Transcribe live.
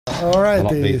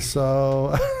Alrighty,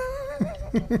 so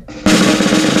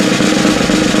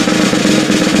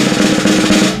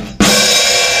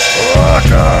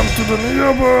welcome to the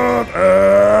Neobot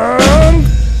and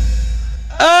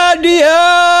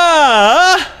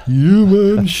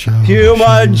Human Show.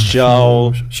 Human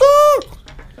Show.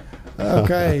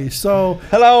 Okay, so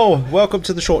hello, welcome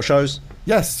to the short shows.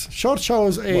 Yes, short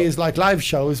shows is like live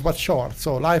shows, but short.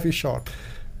 So life is short.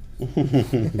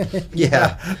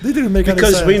 Yeah, they didn't make any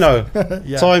because sense. we know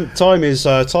Yeah. time is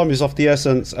of the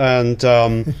essence, and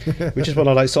we just want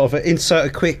to like sort of insert a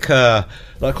quick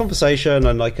like conversation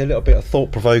and like a little bit of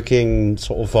thought provoking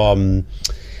sort of a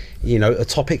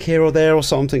topic here or there or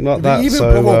something like that. We even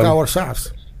So, provoke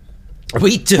ourselves.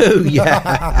 we do,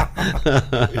 yeah.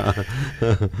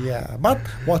 Yeah, but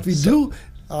what we do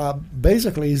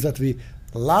basically is that we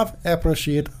love,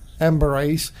 appreciate,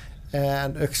 embrace,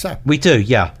 and accept. We do,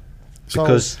 yeah. So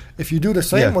Because if you do the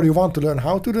same, yeah. or you want to learn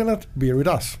how to do it, be with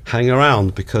us. hang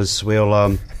around because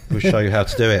we'll show you how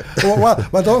to do it. well,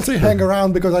 but don't say hang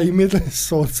around because I immediately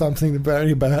saw something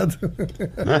very bad.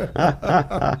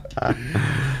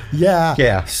 Yeah.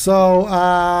 Yeah.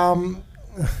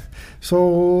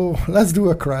 So let's do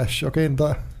a crash, okay?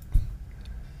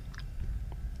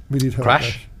 We did have Crash?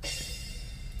 a crash.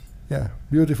 Yeah,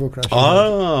 beautiful crash.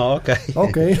 Oh, okay.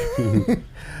 Okay.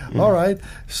 All right.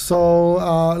 So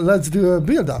let's do a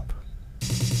build up.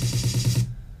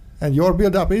 And your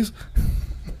build up is?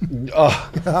 Oh.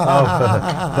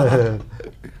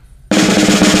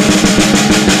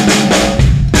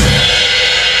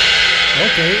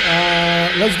 Okay.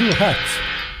 Let's do hats.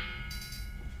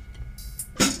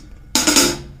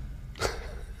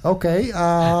 Okay.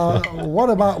 What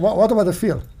about the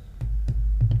feel?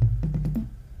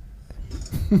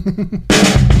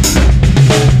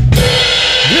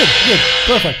 Good,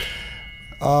 perfect.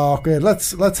 Okay,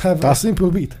 let's have a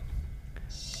simple beat.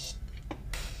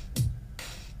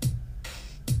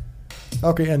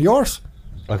 Okay, and yours?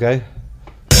 Okay.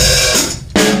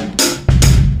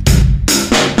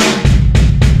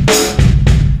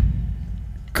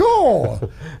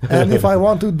 Cool. And if I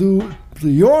want to do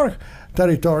your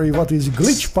territory, what is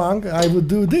glitch punk, I would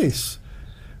do this.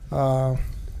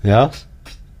 Yeah.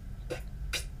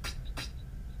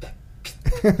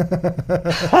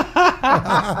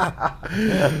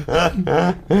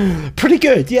 Pretty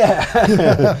good,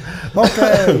 yeah.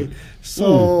 Okay,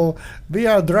 so we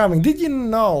are drumming. Did you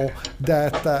know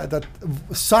that that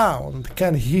sound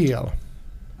can heal?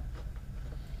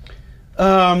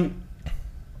 I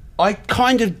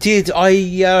kind of did.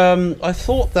 I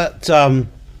thought that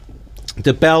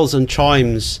the bells and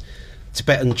chimes,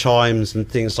 Tibetan chimes and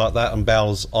things like that, and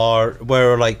bells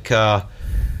were like a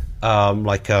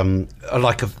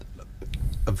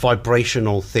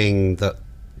vibrational thing that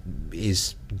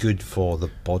is good for the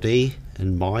body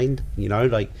and mind.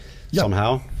 Yeah.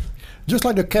 Somehow. Just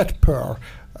like the cat purr,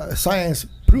 science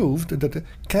proved that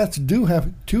cats do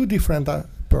have two different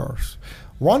purrs.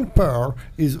 One purr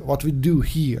is what we do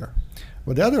here,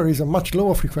 but the other is a much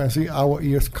lower frequency our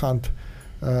ears can't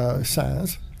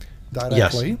sense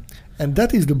directly, Yes. and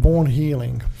that is the bone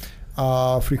healing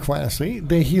frequency.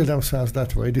 They heal themselves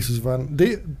that way. This is when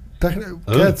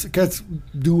cats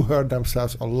do hurt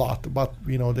themselves a lot, but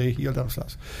they heal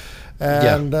themselves.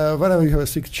 And whenever you have a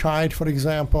sick child, for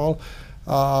example,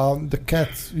 the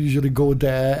cats usually go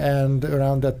there and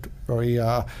around that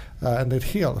area, and it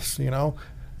heals. With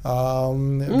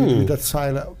that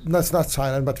silent. That's not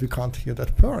silent, but we can't hear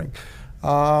that purring.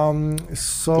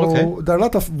 So there are a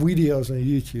lot of videos on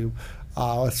YouTube.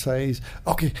 That says,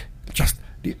 okay, just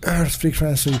the Earth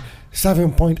frequency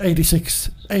 7.86,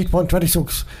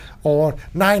 8.26, or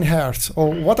 9 hertz,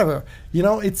 or whatever.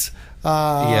 It's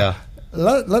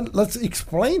Let's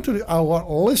explain to our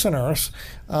listeners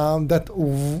that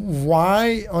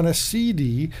why on a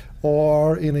CD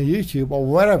or in a YouTube or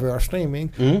wherever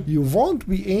streaming, you won't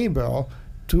be able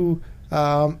to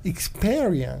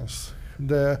experience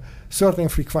the certain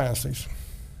frequencies.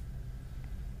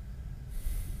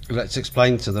 Let's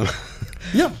explain to them.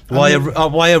 Yeah.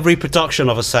 Why a reproduction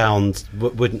of a sound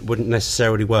wouldn't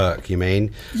necessarily work? You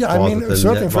mean? Yeah,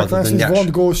 certain frequencies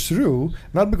won't go through,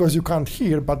 not because you can't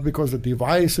hear, but because the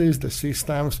devices, the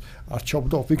systems are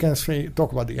chopped off. We can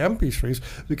talk about the MP3s,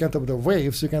 we can talk about the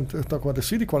waves, we can talk about the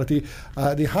CD quality,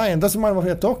 the high end. Doesn't matter what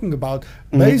we are talking about.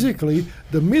 Basically,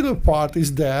 the middle part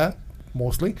is there,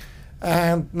 mostly,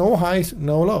 and no highs,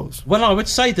 no lows. Well, I would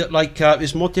say that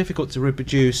it's more difficult to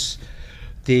reproduce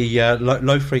the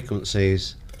low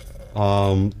frequencies.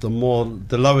 The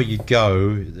lower you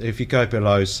go, if you go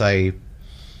below, say,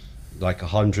 like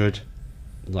 100,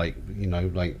 like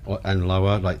and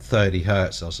lower, like 30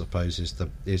 hertz, I suppose, is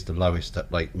the lowest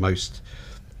that like most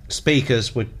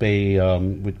speakers would be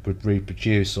would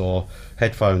reproduce, or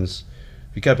headphones.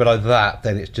 If you go below that,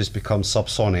 then it just becomes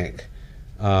subsonic.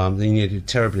 Then you need a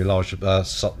terribly large PA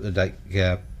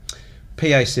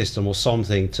system or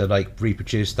something to like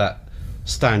reproduce that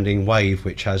standing wave,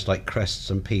 which has like crests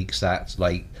and peaks that's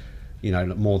like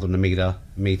more than a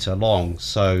meter long.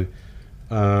 So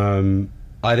when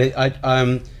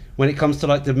it comes to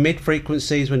like the mid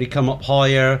frequencies, when you come up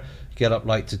higher, you get up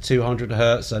like to 200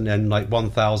 hertz, and then like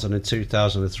 1000 and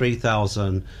 2000 and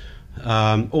 3000,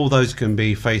 all those can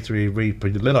be faithfully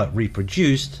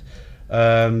reproduced,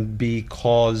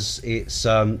 because it's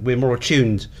we're more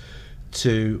attuned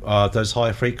to those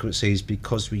higher frequencies,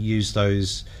 because we use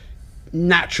those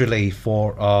naturally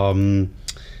for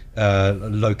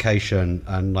location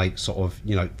and like sort of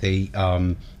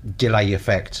the delay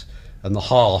effect and the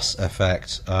Haas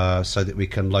effect, so that we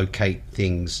can locate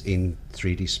things in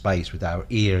 3D space with our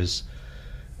ears.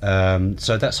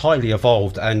 So that's highly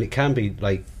evolved, and it can be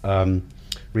like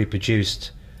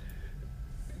reproduced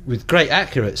with great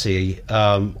accuracy,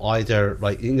 either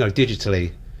like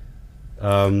digitally.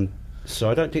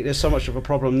 So I don't think there's so much of a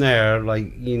problem there.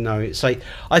 Like it's like,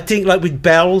 I think like with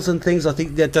bells and things, I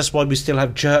think that's why we still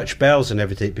have church bells and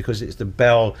everything, because it's the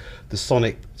bell, the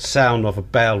sonic sound of a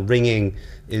bell ringing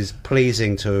is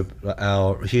pleasing to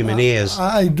our human ears.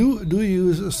 I do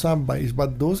use sub bass,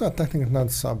 but those are technically not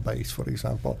sub bass, for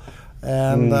example,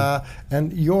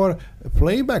 and your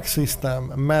playback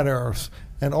system matters,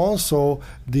 and also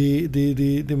the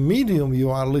medium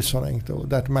you are listening to,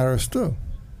 that matters too.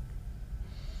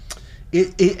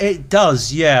 It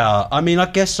does, yeah. I mean, I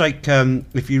guess like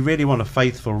if you really want a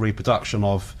faithful reproduction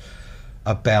of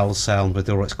a bell sound with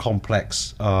all its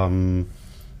complex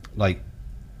like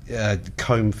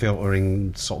comb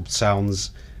filtering sort of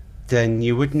sounds, then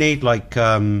you would need like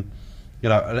at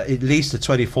least a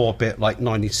 24-bit like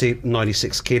 96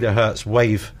 kilohertz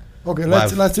wave. Okay,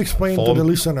 let's explain form to the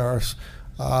listeners.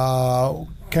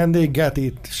 Can they get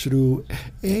it through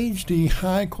HD,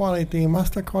 high quality,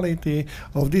 master quality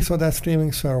of this or that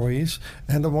streaming service,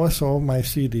 and also my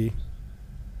CD?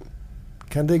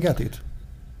 Can they get it?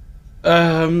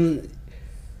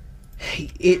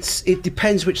 It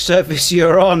depends which service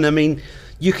you're on. I mean,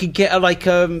 you can get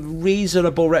a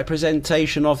reasonable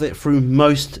representation of it through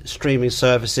most streaming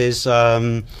services,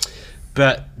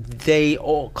 but they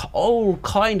all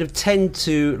kind of tend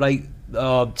to like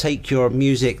take your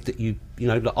music that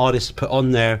the artists put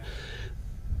on there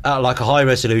at like a high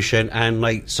resolution and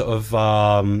like sort of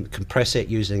compress it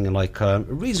using like a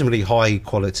reasonably high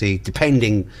quality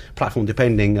platform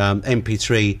depending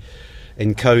MP3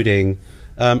 encoding,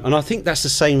 and I think that's the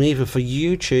same even for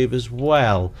YouTube as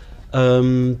well,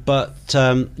 but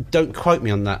don't quote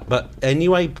me on that. But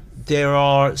anyway, there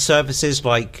are services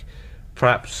like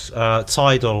perhaps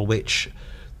Tidal which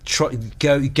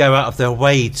go out of their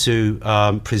way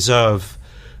to preserve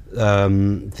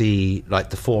the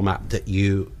format that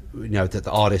that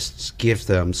the artists give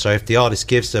them. So if the artist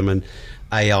gives them an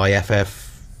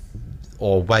AIFF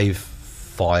or WAV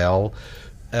file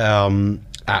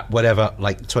at whatever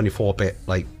like 24-bit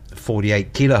like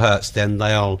 48 kilohertz, then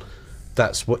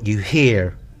that's what you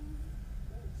hear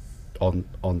on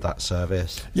that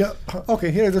service. Yeah,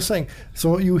 okay, here's the thing.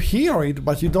 So you hear it,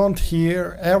 but you don't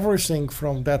hear everything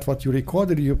from that what you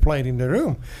recorded, you played in the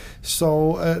room.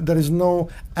 So there is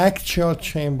no actual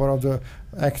chamber of the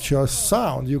actual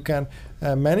sound. You can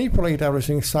manipulate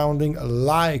everything sounding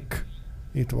like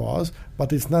it was,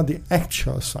 but it's not the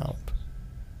actual sound.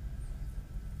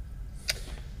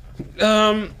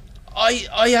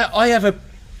 I have a,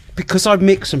 because I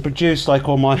mix and produce like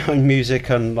all my own music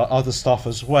and like, other stuff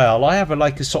as well. I have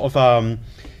a sort of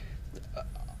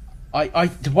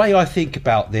the way I think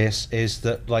about this is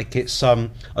that like it's I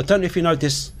don't know if you know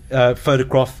this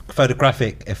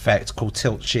photographic effect called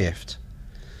tilt shift.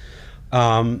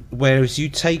 Whereas you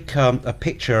take a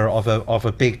picture of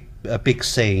a big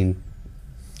scene,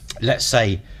 let's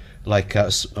say like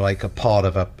a part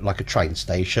of a train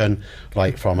station,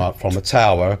 like from a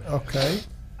tower. Okay.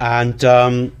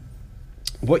 And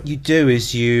what you do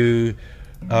is you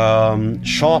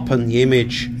sharpen the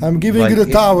image. I'm giving you the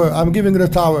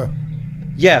tower.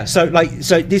 Yeah. So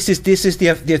this is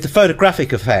the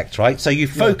photographic effect, right? So you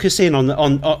focus in on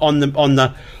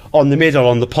the middle,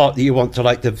 on the part that you want to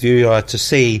like the viewer to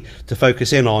see, to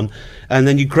focus in on, and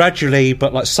then you gradually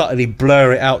but like subtly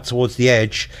blur it out towards the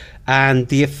edge. And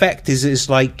the effect is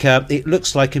like it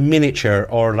looks like a miniature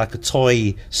or like a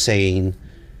toy scene.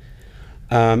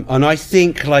 And I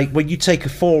think like when you take a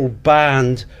full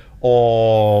band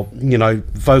or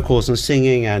vocals and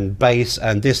singing and bass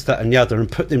and this, that, and the other,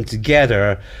 and put them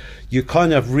together, you're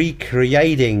kind of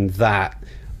recreating that,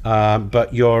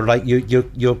 but you're like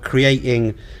you're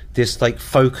creating this like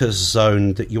focus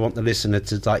zone that you want the listener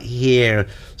to like hear.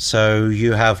 So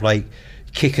you have like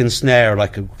kick and snare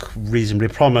like a reasonably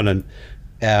prominent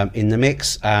in the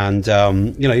mix, and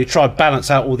you try to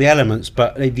balance out all the elements,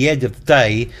 but at the end of the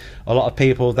day, a lot of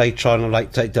people, they try to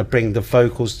like to bring the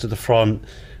vocals to the front,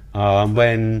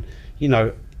 when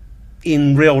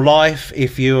in real life,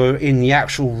 if you're in the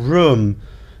actual room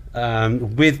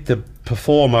with the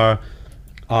performer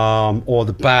or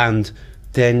the band,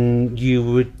 then you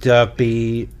would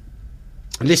be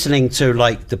listening to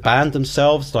like the band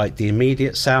themselves, like the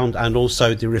immediate sound, and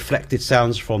also the reflected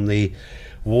sounds from the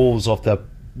walls of the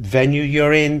venue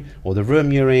you're in or the room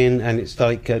you're in, and it's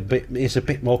like it's a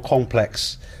bit more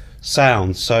complex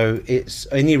sound. So it's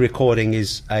any recording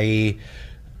is a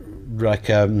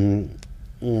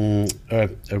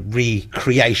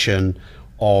recreation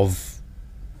of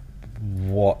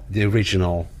what the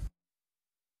original,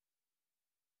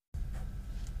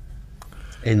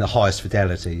 in the highest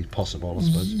fidelity possible, I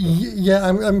suppose. Yeah,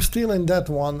 I'm still in that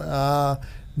one,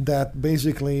 that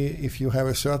basically if you have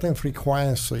a certain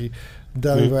frequency,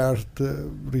 delivered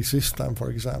resistance, for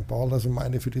example, doesn't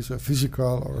mind if it is a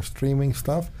physical or streaming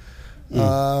stuff.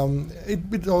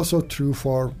 It's also true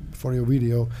for your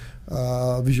video,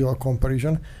 visual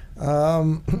comparison.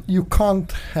 You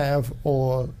can't have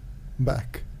all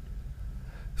back.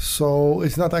 So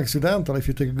it's not accidental. If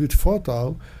you take a good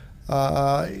photo,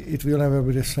 it will never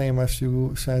be the same as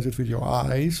you sense it with your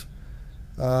eyes.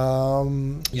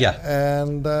 And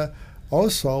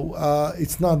also,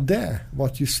 it's not there.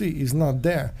 What you see is not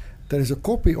there. There is a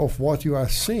copy of what you are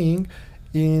seeing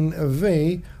in a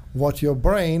way what your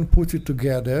brain puts it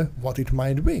together, what it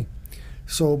might be.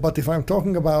 So, but if I'm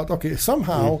talking about, okay,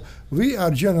 somehow we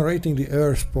are generating the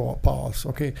Earth pulse,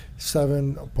 okay,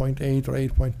 7.8 or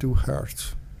 8.2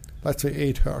 hertz. Let's say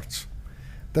 8 hertz.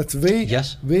 That's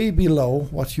way below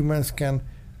what humans can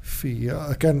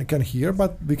feel, can hear,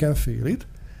 but we can feel it.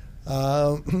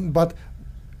 But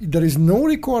there is no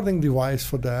recording device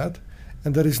for that,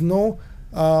 and there is no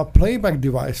playback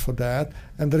device for that,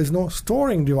 and there is no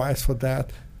storing device for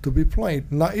that to be played,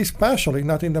 especially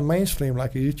not in the mainstream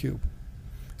like YouTube.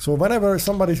 So whenever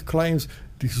somebody claims,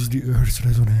 this is the Earth's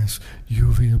resonance, you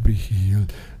will be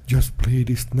healed, just play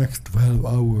this next 12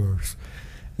 hours.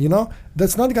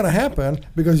 That's not going to happen,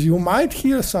 because you might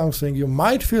hear something, you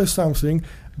might feel something,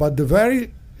 but the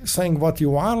very thing what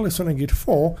you are listening it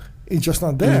for is just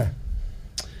not there.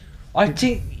 I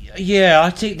think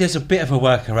there's a bit of a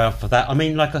workaround for that. I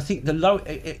mean, like, I think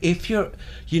if you're,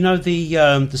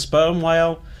 the sperm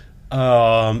whale,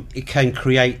 it can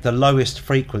create the lowest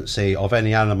frequency of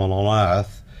any animal on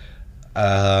Earth,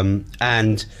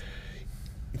 and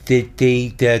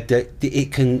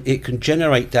it can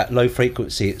generate that low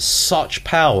frequency at such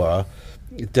power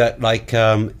that, like,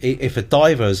 if the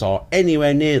divers are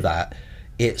anywhere near that,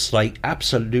 it's like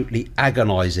absolutely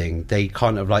agonizing. They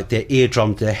kind of like, their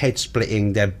eardrum, their head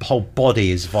splitting, their whole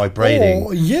body is vibrating.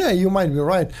 Oh yeah, you might be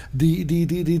right.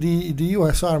 The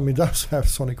US Army does have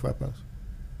sonic weapons.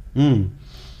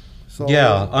 So,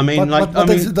 yeah, I mean,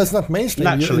 that's not mainstream.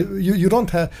 Naturally, you don't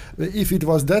have. If it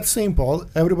was that simple,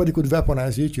 everybody could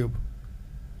weaponize YouTube.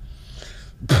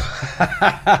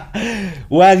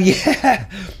 Well, yeah.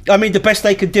 I mean, the best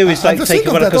they could do is like take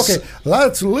okay,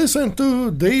 let's listen to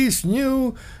this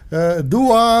new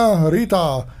Dua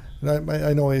Rita.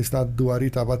 I know it's not Dua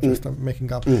Rita, but just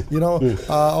making up,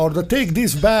 or take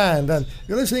this band, and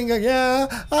you're listening,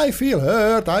 yeah, I feel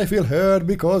hurt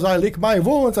because I lick my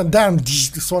wounds, and then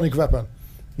the sonic weapon,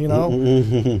 I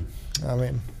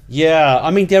mean. Yeah, I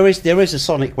mean, there is a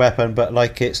sonic weapon, but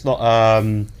like, it's not.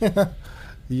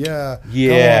 Yeah.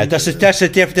 That's a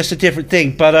different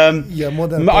thing, but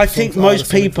I think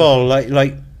most people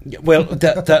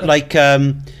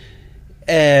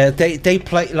they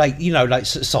play, like, like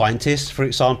scientists, for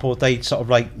example, they sort of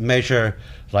like measure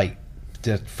like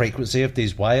the frequency of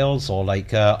these whales, or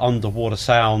like underwater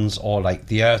sounds, or like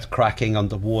the earth cracking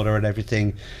underwater and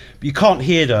everything. But you can't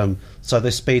hear them, so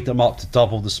they speed them up to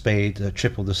double the speed,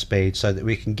 triple the speed, so that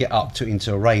we can get up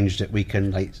into a range that we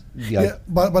can like.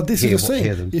 But this is the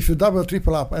same. If you double,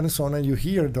 triple up, and so on, and you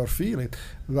hear it or feel it,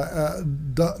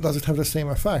 does it have the same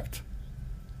effect?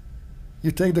 You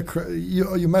take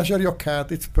you measure your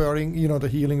cat, it's purring, the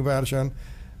healing version,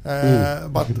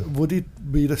 but would it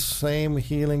be the same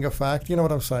healing effect? You know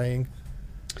what I'm saying?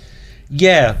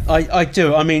 Yeah, I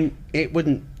do. I mean, it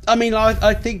wouldn't. I mean,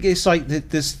 I think it's like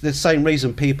the same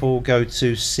reason people go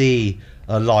to see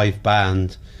a live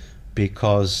band,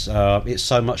 because it's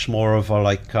so much more of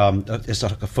a it's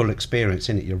like a full experience,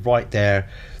 isn't it? You're right there,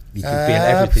 you can feel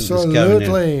everything that's going in.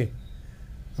 Absolutely.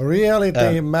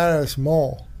 Reality matters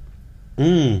more.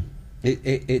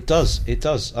 It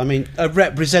does. I mean, a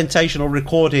representational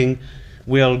recording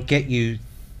will get you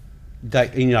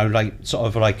that, sort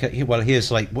of well,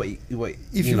 here's what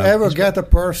if you ever get a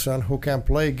person who can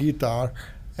play guitar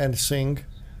and sing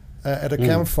at a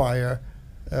campfire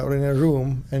or in a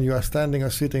room, and you are standing or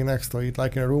sitting next to it,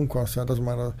 like in a room concert, doesn't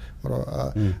matter,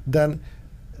 then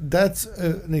that's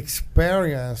an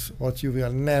experience what you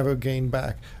will never gain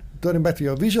back. Turning back to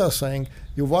your visual saying,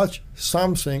 you watch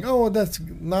something, oh, that's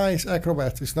nice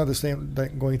acrobats. It's not the same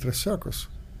like going to a circus.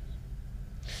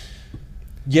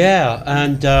 Yeah,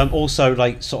 and also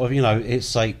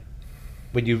it's like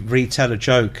when you retell a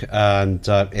joke and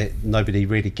nobody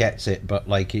really gets it, but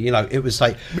it was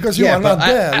like because you are not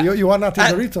there, you are not in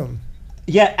the rhythm.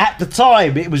 Yeah, at the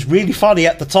time it was really funny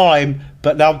at the time,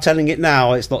 but now I'm telling it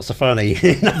now, it's not so funny.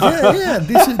 Yeah,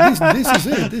 this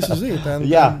is it,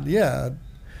 and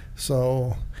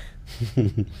so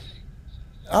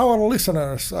our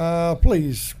listeners,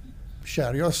 please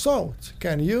share your thoughts.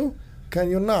 Can you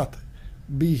not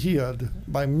be healed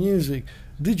by music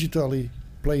digitally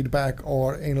played back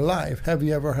or in live? Have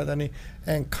you ever had any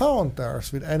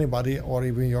encounters with anybody or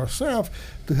even yourself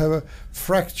to have a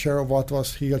fracture of what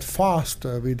was healed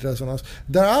faster with resonance?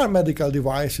 There are medical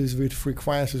devices with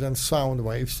frequencies and sound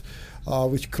waves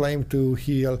which claim to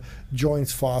heal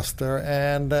joints faster,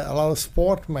 and a lot of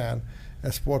sportmen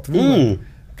and sportwomen.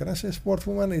 Can I say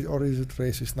sportwomen or is it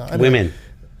racist now? Anyway, women.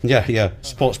 Yeah.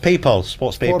 Sports people.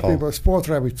 Sport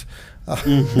rabbits.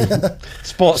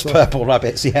 Sports purple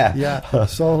rabbits, Yeah.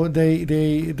 So they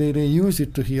use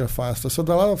it to heal faster. So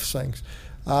there are a lot of things.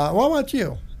 What about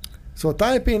you? So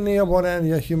type in Neil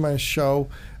Bonandia Human Show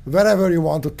wherever you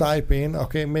want to type in.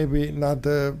 Okay, maybe not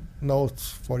the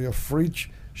notes for your fridge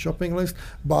shopping list,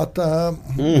 but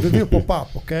it will pop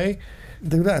up. Okay.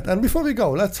 Do that. And before we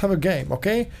go, let's have a game.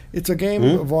 Okay, it's a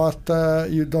game what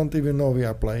you don't even know we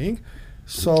are playing.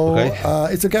 So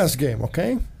it's a guess game.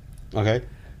 Okay.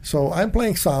 So I'm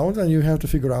playing sound, and you have to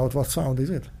figure out what sound is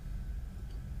it.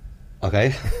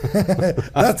 Okay.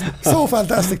 That's so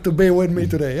fantastic to be with me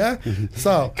today. Yeah.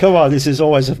 So come on, this is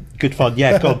always a good fun.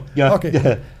 Yeah. Come on. Yeah. Okay.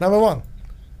 Yeah. Number one.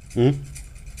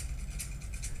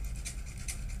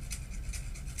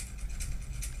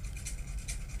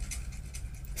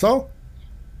 So.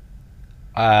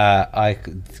 I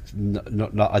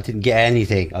didn't get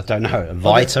anything. I don't know. A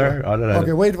lighter? I don't know.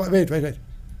 Okay, wait.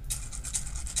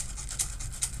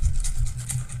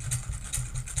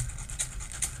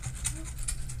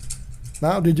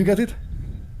 Now, did you get it?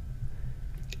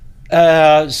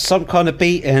 Some kind of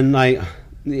beat in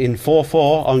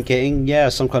 4/4. I'm getting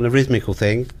some kind of rhythmical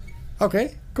thing.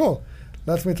 Okay, cool.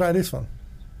 Let me try this one.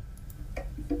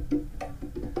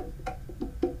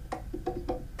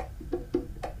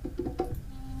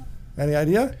 Any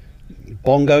idea?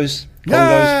 Bongos.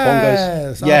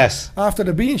 Yes. Yes. After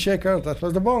the bean shaker, that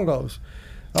was the bongos.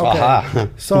 Okay.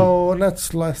 So let's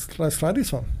try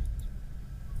this one.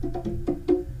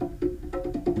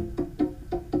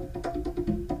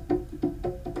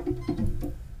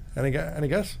 Any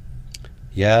guess?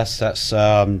 Yes, that's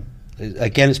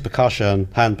again. It's percussion,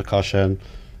 hand percussion,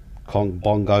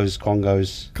 bongos,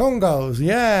 congos. Congos,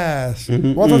 yes.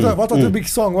 What was the big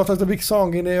song? What was the big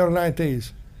song in the early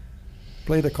 90s?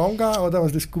 Play the conga, or that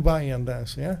was this Cuban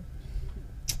dance? Yeah.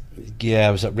 Yeah,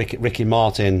 was that Ricky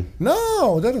Martin?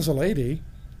 No, that was a lady.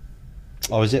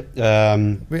 Oh, is it? I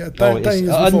mean,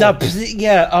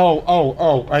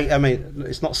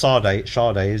 it's not Sade. It's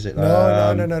Sade, is it?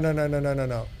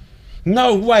 No.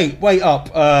 No, wait up.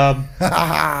 You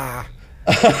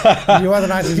are the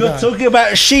nicest You're guy. talking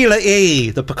about Sheila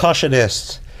E., the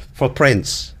percussionist for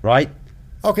Prince, right?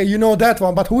 Okay, you know that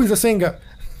one, but who is the singer?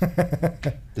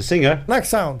 The singer? Next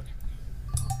sound.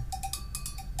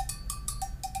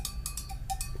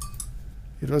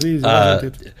 It was easy,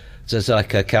 wasn't it? Just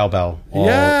like a cowbell.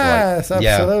 Yes,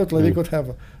 absolutely. We could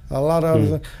have a lot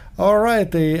of...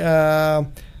 Alrighty.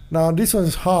 Now, this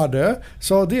one's harder.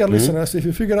 So, dear listeners, if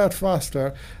you figure out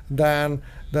faster than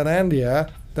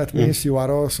Andia, that means you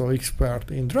are also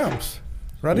expert in drums.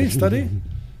 Ready? Steady?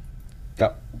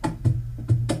 Yep.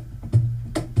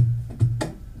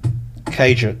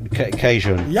 Cajun.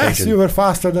 Yes, Cajun. you were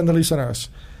faster than the listeners.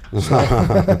 So,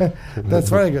 that's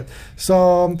very good.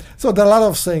 So there are a lot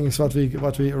of things what we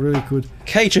really could.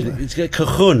 Cajun, it's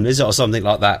Cajon, is it, or something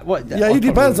like that? What? Yeah, it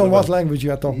depends on what language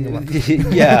you are talking about.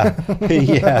 Yeah.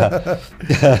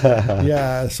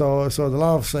 Yeah. So a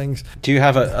lot of things. Do you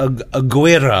have a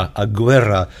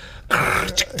guerra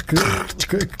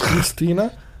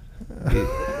Christina.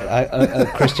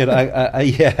 Christian,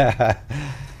 yeah.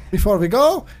 Before we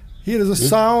go, here is a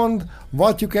sound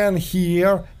what you can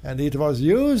hear, and it was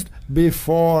used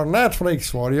before Netflix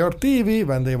for your TV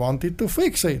when they wanted to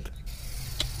fix it.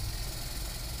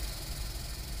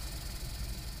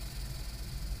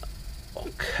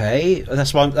 Okay,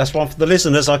 that's one for the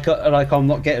listeners. I'm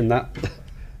not getting that.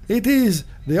 It is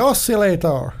the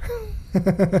oscillator.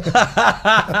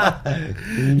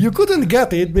 You couldn't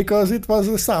get it because it was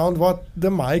a sound what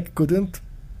the mic couldn't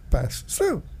pass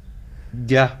through.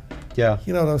 Yeah. You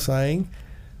know what I'm saying?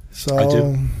 So, I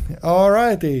do.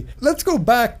 Alrighty. Let's go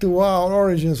back to our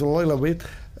origins a little bit.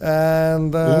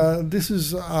 And this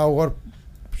is our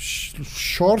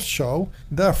short show.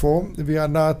 Therefore, we are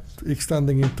not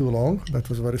extending it too long. That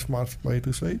was a very smart way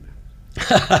to say it.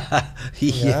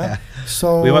 Yeah.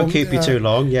 So we won't keep you too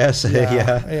long. Yes.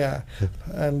 Yeah.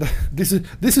 And this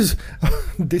is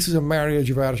a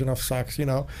marriage version of sex.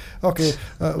 Okay.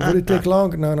 Will it take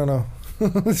long? No.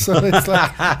 So it's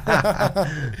like,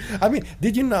 I mean,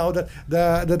 did you know that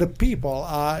the people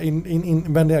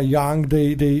in when they are young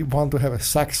they want to have a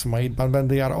sex mate, but when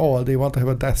they are old they want to have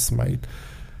a death mate.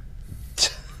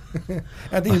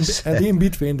 and in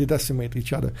between they decimate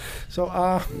each other. So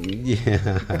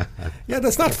yeah,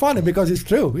 that's not funny because it's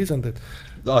true, isn't it?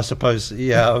 I suppose,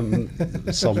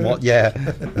 somewhat, yeah.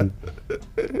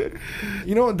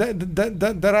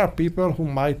 There are people who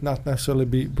might not necessarily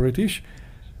be British,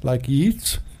 like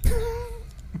Yeats,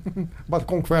 but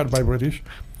conquered by British.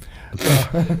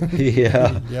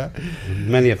 Yeah.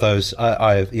 Many of those.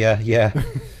 Yeah,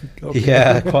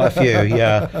 quite a few.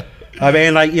 Yeah, I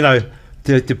mean,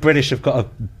 the British have got a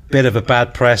bit of a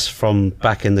bad press from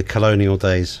back in the colonial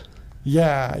days.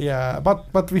 Yeah,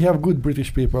 but we have good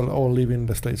British people all live in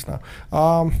the States now.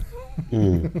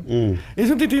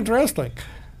 Isn't it interesting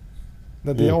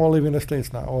that they all live in the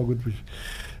States now, all good British?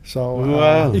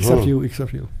 So except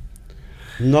you.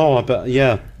 No, but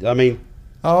yeah, I mean.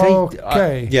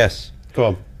 Okay. Yes, go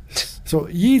on. So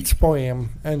Yeats' poem,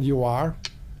 and you are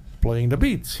playing the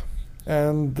beats,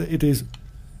 and it is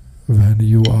when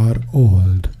you are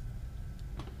old.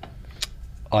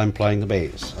 I'm playing the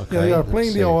beats. Okay. Yeah, you are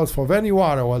playing the olds for When You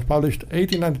Are Old, published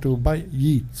 1892 by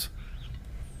Yeats.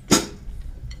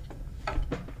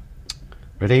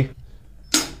 Ready?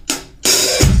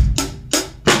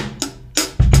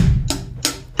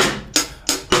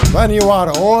 When you are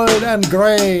old and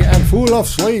grey and full of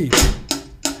sleep,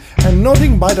 and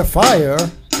nodding by the fire,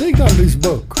 take down this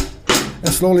book and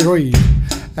slowly read,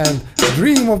 and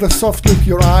dream of the soft look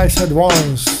your eyes had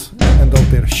once, and of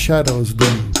their shadows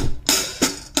deep.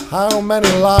 How many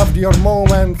loved your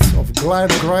moments of glad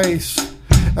grace,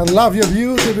 and love your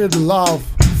beauty with love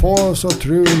false or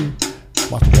true,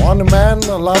 but one man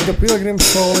loved the pilgrim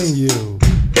soul in you,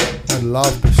 and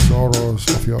loved the sorrows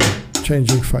of your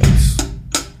changing face.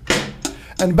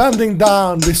 And bending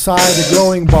down beside the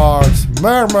glowing bars,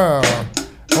 murmur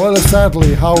a little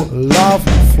sadly how love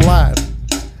fled,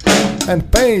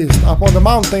 and paced upon the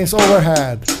mountains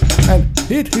overhead, and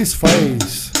hid his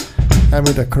face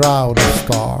amid a crowd of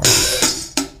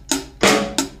stars.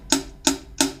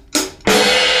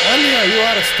 Anya, you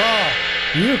are a star.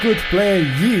 You could play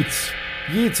Yeats.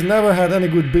 Yeats never had any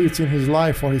good beats in his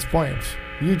life or his poems.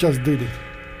 You just did it.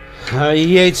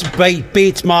 Yeats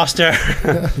Beats Master.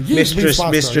 Mistress.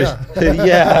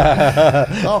 Yeah.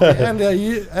 Okay,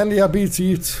 Andia beats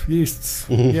Yeats.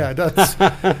 Yeah, that's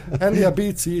Andia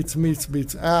beats Yeats meets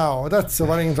beats. Oh, that's a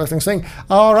very interesting thing.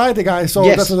 Alrighty, guys. So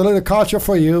that was a little culture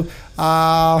for you,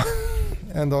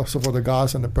 and also for the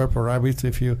guys and the purple rabbits.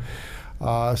 If you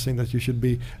think that you should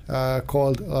be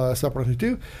called separately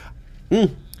too.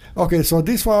 Okay, so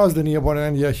this was the Nearborn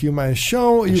Andia Human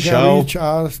Show. You can reach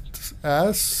us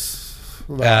as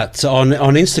on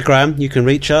Instagram. You can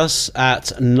reach us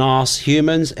at NAS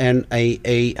Humans,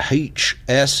 NAAHS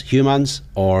Humans,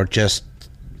 or just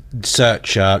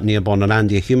search Nearborn and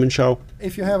Andia Human Show.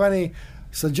 If you have any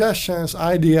suggestions,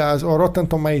 ideas, or Rotten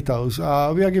Tomatoes,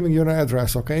 we are giving you an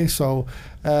address. Okay, so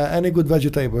any good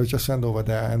vegetables, just send over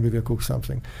there, and we will cook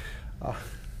something.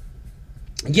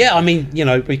 Yeah, I mean,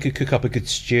 we could cook up a good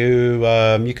stew.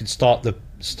 You could start the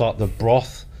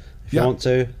broth if you want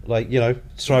to.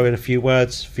 Throw in a few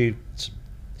words,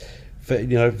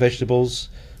 vegetables,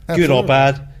 Absolutely. Good or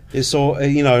bad. It's all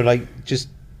just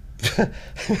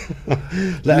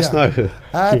let us know.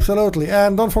 Absolutely,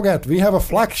 and don't forget, we have a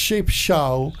flagship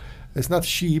show. It's not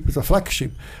sheep; it's a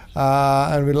flagship,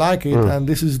 and we like it. And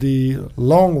this is the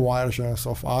long versions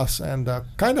of us, and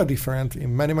kind of different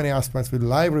in many aspects with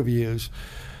live reviews,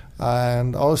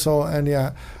 and also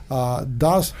Anya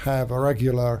does have a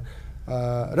regular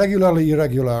regularly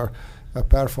irregular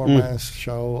performance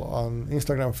show on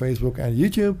Instagram, Facebook, and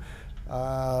YouTube.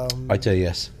 I do,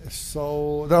 yes.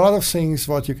 So there are a lot of things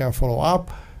what you can follow up,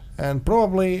 and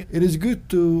probably it is good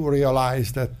to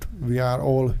realize that we are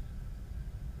all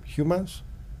humans.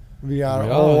 We are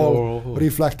all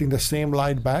reflecting the same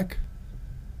light back.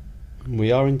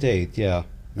 We are indeed, yeah.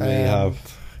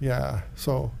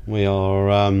 So we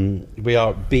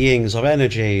are beings of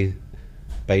energy,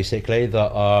 basically,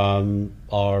 that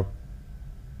are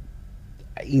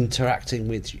interacting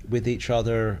with each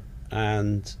other,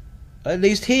 and at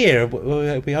least here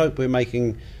we hope we're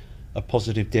making a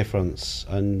positive difference,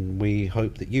 and we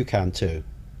hope that you can too.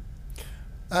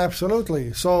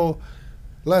 Absolutely. So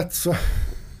let's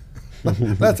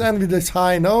let's end with this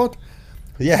high note.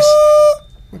 Yes.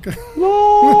 Okay.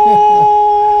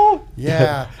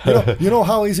 Yeah. You know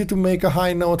how easy to make a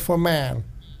high note for man?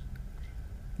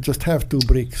 Just have 2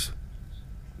 bricks.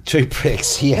 2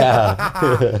 bricks, yeah.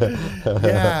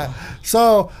 Yeah.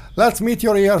 So let's meet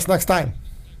your ears next time.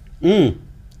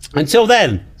 Until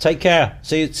then, take care.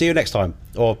 See you next time,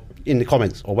 or in the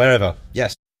comments, or wherever.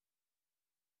 Yes.